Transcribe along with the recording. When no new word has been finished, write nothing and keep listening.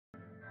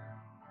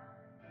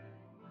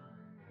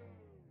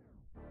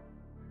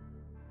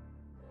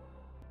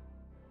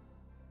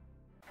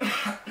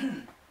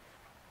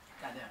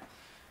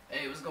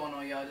What's going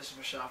on, y'all? This is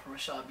Raeshad from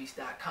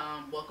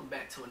RESELL.com. Welcome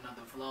back to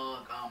another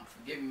vlog.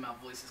 Forgive me, my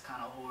voice is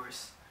kind of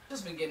hoarse.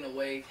 Just been getting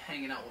away,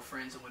 hanging out with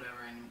friends or whatever,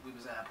 and we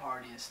was at a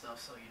party and stuff,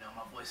 so, you know,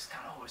 my voice is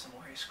kind of hoarse. I'm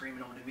over here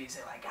screaming over the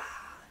music like,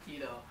 you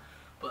know.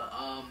 But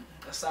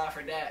aside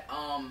from that,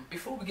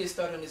 before we get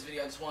started on this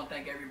video, I just want to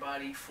thank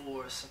everybody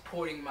for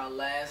supporting my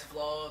last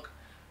vlog,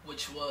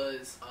 which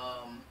was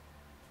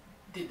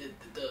the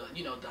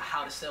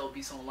how to sell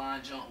beats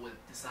online jump with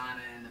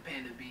Designer and the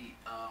Panda beat.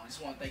 I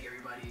just want to thank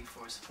everybody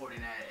for supporting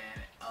that,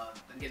 and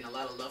I'm getting a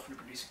lot of love from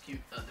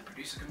the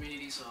producer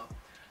community. So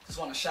just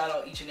want to shout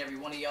out each and every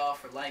one of y'all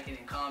for liking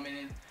and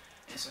commenting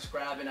and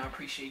subscribing. I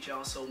appreciate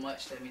y'all so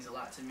much. That means a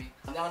lot to me.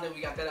 Now that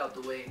we got that out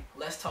the way,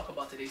 let's talk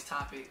about today's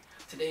topic.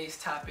 Today's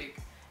topic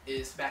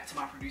is back to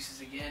my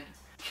producers again.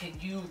 Can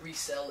you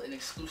resell an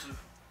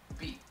exclusive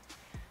beat?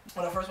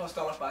 What I first want to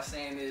start off by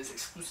saying is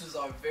exclusives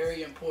are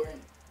very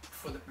important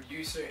for the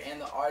producer and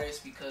the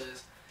artist,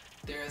 because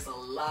there's a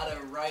lot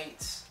of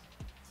rights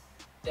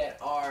that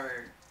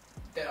are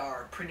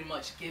pretty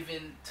much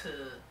given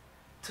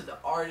to the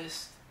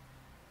artist,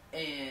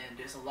 and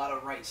there's a lot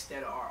of rights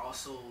that are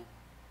also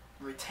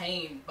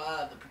retained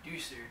by the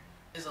producer.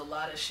 There's a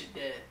lot of shit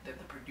that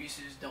the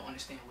producers don't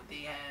understand what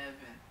they have,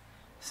 and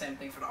same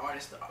thing for the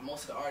artists.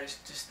 Most of the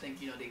artists just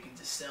think, you know, they can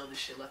just sell this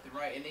shit left and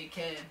right, and they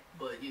can,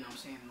 but you know what I'm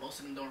saying, most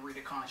of them don't read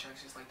the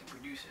contracts just like the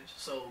producers.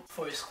 So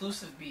for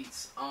exclusive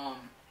beats,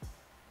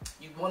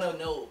 you want to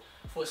know,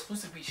 for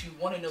exclusive beats, you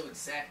want to know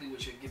exactly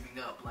what you're giving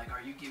up. Like,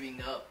 are you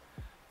giving up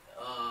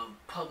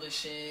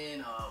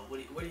publishing?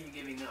 What are you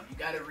giving up? You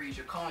got to read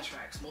your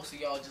contracts. Most of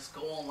y'all just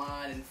go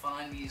online and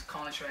find these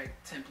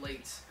contract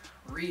templates,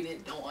 read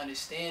it, don't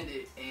understand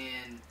it,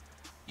 and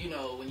you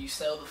know, when you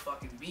sell the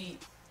fucking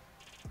beat,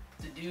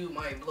 the dude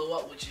might blow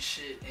up with your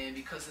shit, and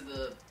because of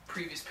the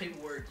previous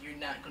paperwork, you're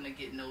not gonna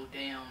get no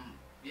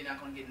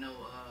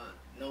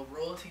no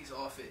royalties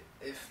off it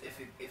if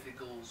it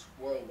goes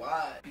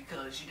worldwide,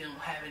 because you don't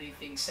have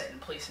anything set in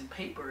place in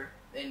paper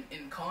and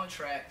in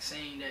contract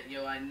saying that,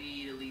 yo, I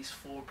need at least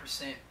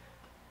 4%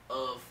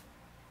 of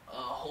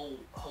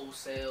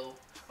wholesale,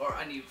 or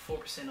I need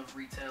 4% of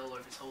retail, or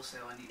if it's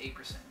wholesale I need 8%,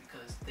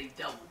 because they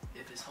double.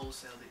 If it's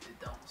wholesale, it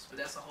doubles. But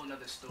that's a whole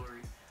nother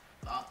story.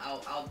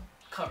 I'll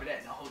cover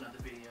that in a whole nother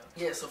video.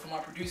 Yeah, so for my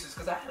producers,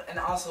 because I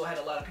also had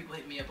a lot of people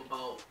hit me up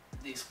about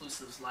the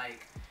exclusives,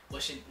 like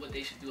what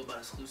they should do about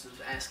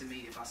exclusives, asking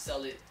me if I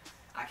sell it,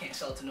 I can't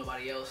sell it to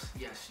nobody else.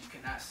 Yes, you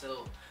cannot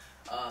sell.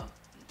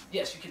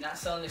 Yes, you cannot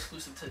sell an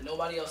exclusive to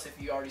nobody else if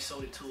you already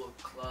sold it to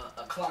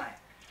a client.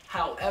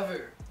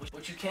 However,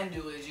 what you can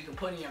do is you can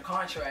put in your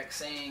contract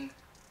saying,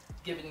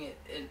 giving it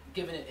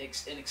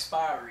an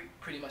expiry,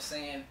 pretty much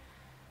saying,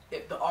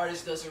 if the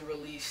artist doesn't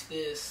release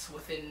this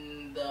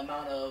within the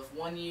amount of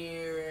 1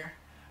 year,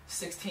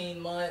 16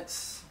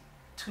 months,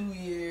 2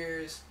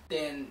 years,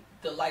 then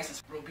the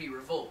license will be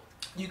revoked.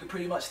 You can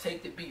pretty much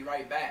take the beat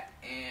right back,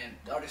 and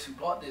the artist who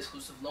bought the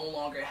exclusive no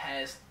longer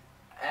has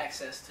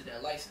access to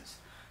that license.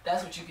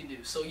 That's what you can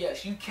do. So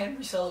yes, you can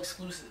resell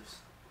exclusives.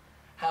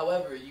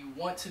 However, you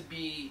want to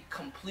be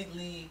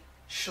completely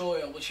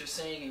sure on what you're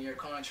saying in your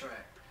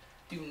contract.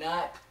 Do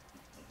not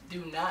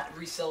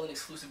resell an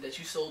exclusive that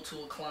you sold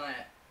to a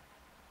client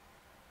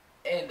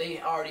and they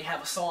already have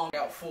a song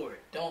out for it.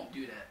 Don't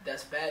do that.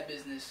 That's bad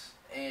business,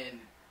 and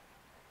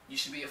you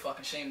should be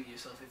fucking ashamed of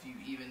yourself if you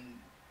even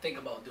think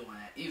about doing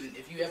that. Even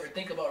if you ever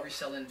think about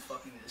reselling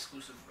fucking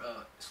exclusive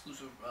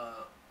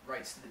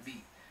rights to the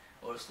beat,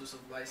 or exclusive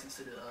license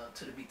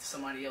to the beat to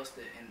somebody else,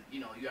 and you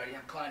know, you already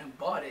have a client who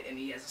bought it and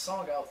he has a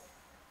song out,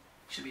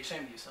 you should be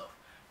ashamed of yourself.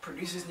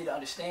 Producers need to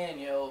understand,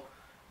 yo,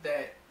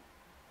 that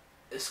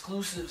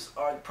exclusives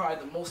are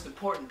probably the most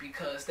important,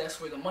 because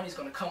that's where the money's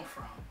gonna come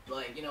from.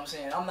 Like, you know what I'm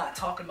saying? I'm not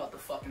talking about the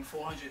fucking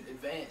 $400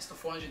 advance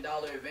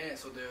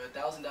or the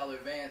 $1,000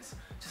 advance.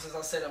 Just as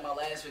I said in my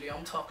last video,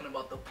 I'm talking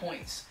about the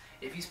points.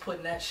 If he's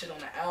putting that shit on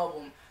the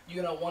album,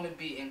 you're gonna want to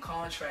be in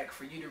contract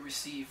for you to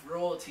receive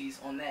royalties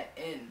on that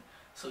end,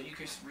 so you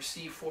can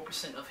receive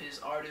 4%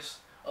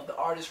 of the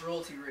artist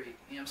royalty rate. You know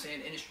what I'm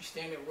saying? Industry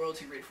standard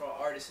royalty rate for our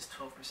artists is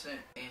 12%,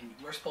 and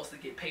we're supposed to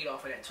get paid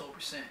off of that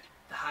 12%.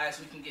 The highest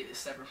we can get is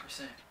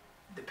 7%.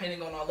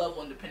 Depending on our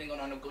level and depending on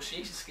our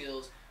negotiation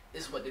skills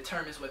is what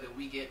determines whether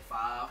we get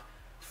 5,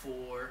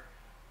 4,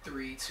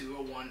 3, 2,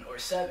 or 1, or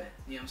 7.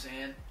 You know what I'm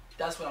saying?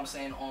 That's what I'm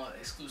saying on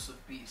exclusive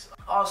beats.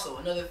 Also,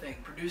 another thing,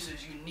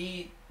 producers, you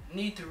need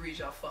to read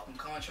y'all fucking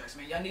contracts,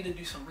 man. Y'all need to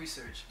do some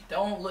research.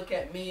 Don't look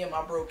at me and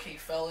my bro K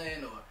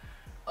Felon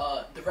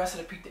or the rest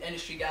of the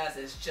industry guys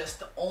as just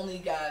the only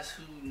guys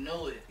who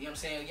know it. You know what I'm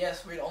saying?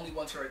 Yes, we're the only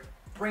ones who are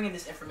bringing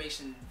this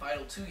information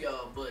vital to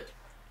y'all, but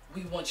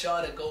we want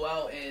y'all to go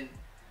out and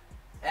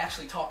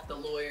actually talk to the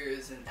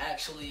lawyers and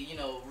actually, you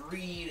know,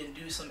 read and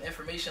do some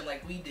information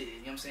like we did. You know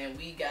what I'm saying?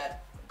 We got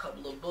a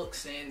couple of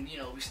books, and, you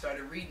know, we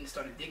started reading,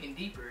 started digging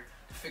deeper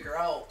to figure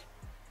out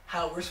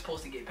how we're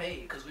supposed to get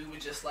paid, because we were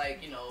just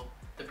like, you know,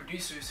 the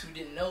producers who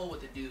didn't know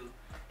what to do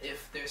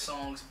if their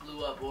songs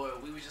blew up, or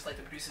we were just like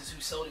the producers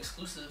who sold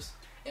exclusives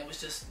and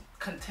was just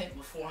content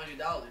with $400.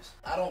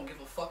 I don't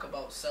give a fuck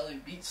about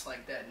selling beats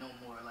like that no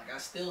more. Like, I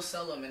still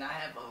sell them, and I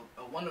have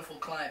a wonderful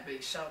client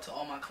base. Shout out to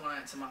all my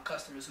clients and my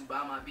customers who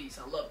buy my beats.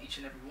 I love each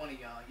and every one of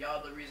y'all.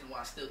 Y'all the reason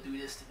why I still do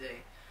this today.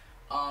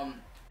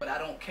 But I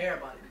don't care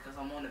about it because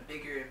I'm on the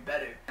bigger and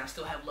better. I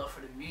still have love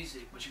for the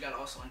music, but you gotta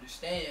also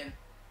understand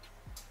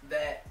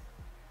that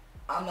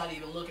I'm not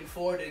even looking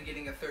forward to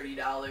getting a $30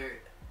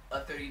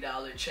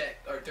 check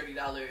or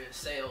 $30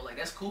 sale. Like,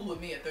 that's cool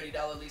with me. A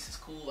 $30 lease is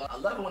cool. I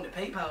love it when the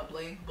PayPal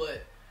bling,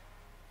 but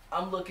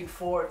I'm looking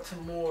forward to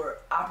more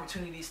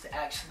opportunities to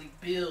actually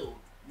build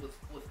with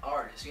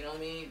artists, you know what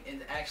I mean?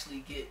 And to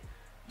actually get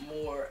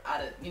more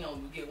out of, you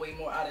know, get way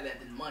more out of that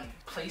than money.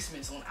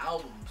 Placements on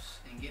albums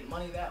and get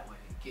money that way.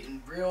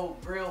 Getting real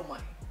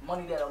money.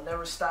 Money that'll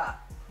never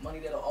stop. Money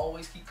that'll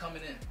always keep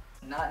coming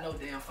in. Not no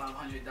damn $500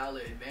 advance, you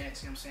know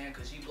what I'm saying?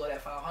 Because you blow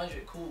that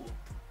 500, cool.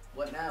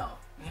 What now?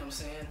 You know what I'm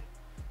saying?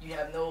 You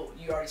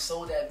already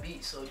sold that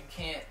beat, so you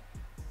can't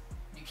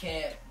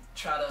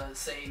try to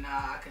say, nah,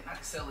 I can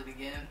sell it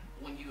again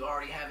when you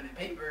already have it in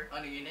paper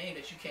under your name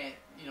that you can't,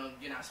 you know,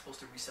 you're not supposed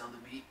to resell the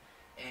beat.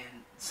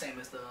 And same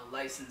as the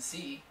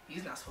licensee,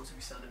 he's not supposed to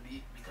resell the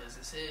beat because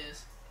it's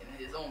his and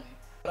his only.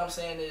 What I'm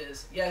saying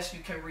is, yes, you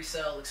can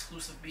resell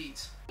exclusive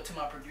beats, but to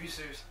my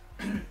producers,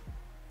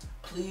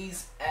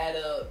 please add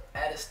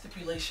a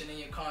stipulation in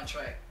your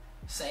contract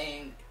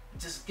saying,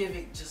 just give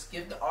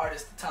the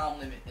artist the time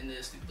limit in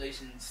the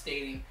stipulation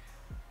stating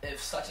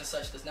if such and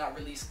such does not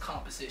release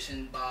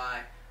composition by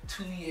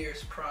 2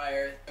 years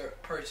prior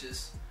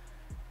purchase,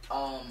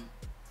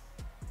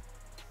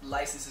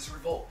 license is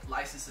revoked.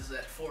 License is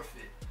at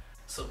forfeit.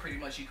 So pretty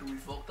much you can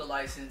revoke the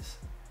license,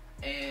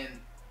 and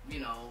you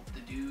know,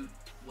 the dude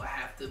will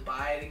have to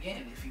buy it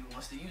again if he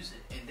wants to use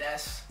it. And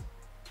that's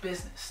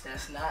business.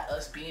 That's not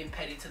us being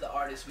petty to the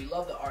artist. We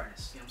love the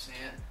artists, you know what I'm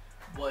saying?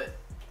 But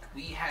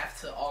we have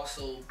to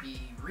also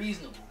be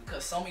reasonable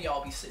because some of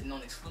y'all be sitting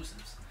on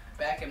exclusives.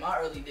 Back in my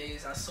early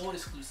days, I sold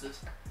exclusives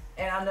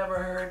and I never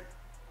heard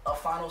a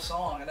final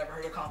song. I never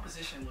heard a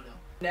composition with them.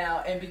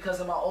 Now, and because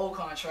of my old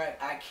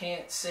contract, I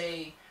can't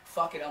say,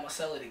 fuck it, I'm gonna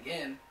sell it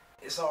again.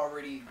 It's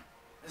already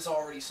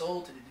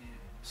sold to the dude.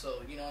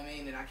 So, you know what I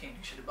mean? And I can't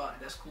do shit about it.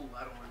 That's cool.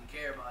 I don't really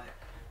care about it.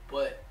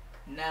 But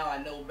now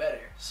I know better.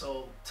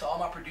 So, to all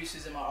my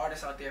producers and my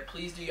artists out there,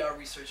 please do y'all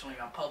research on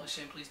y'all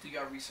publishing. Please do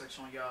y'all research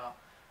on y'all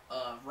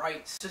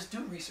rights. Just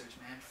do research,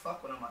 man.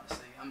 Fuck what I'm about to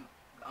say.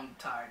 I'm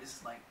tired. This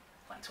is like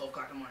 12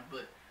 o'clock in the morning.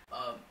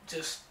 But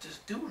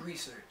just do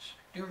research.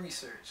 Do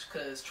research.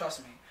 Because, trust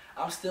me,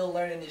 I'm still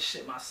learning this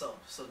shit myself.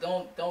 So,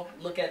 don't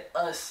look at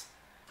us.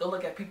 Don't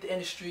look at P.T.I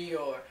Industry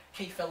or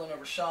K Felon or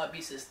Raeshad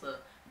Beats as the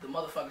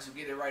motherfuckers who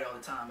get it right all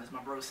the time, as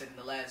my bro said in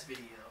the last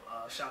video.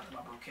 Shout out to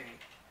my bro K.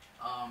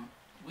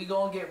 We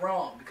gonna get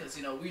wrong because,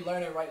 you know, we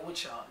learning right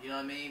with y'all, you know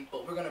what I mean?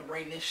 But we're gonna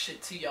bring this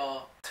shit to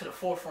y'all to the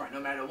forefront no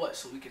matter what,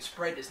 so we can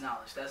spread this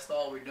knowledge. That's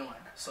all we're doing.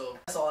 So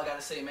that's all I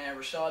gotta say, man.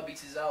 Raeshad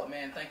Beats is out,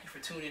 man. Thank you for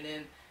tuning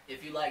in.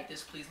 If you like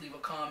this, please leave a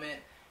comment.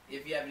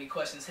 If you have any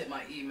questions, hit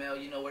my email.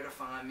 You know where to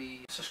find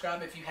me.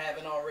 Subscribe if you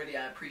haven't already.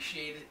 I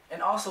appreciate it.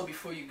 And also,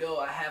 before you go,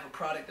 I have a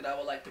product that I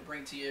would like to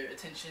bring to your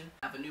attention.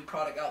 I have a new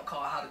product out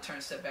called How to Turn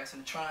Setbacks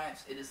into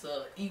Triumphs. It is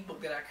an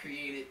ebook that I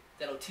created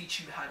that'll teach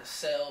you how to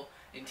sell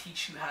and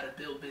teach you how to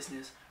build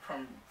business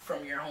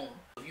from your home.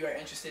 If you are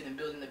interested in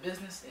building a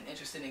business and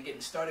interested in getting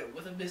started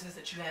with a business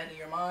that you had in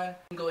your mind,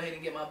 go ahead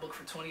and get my book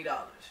for $20.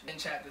 10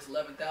 chapters,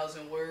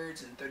 11,000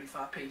 words, and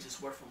 35 pages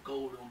worth of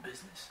gold on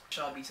business.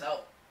 Raeshad Beats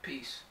out.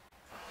 Peace.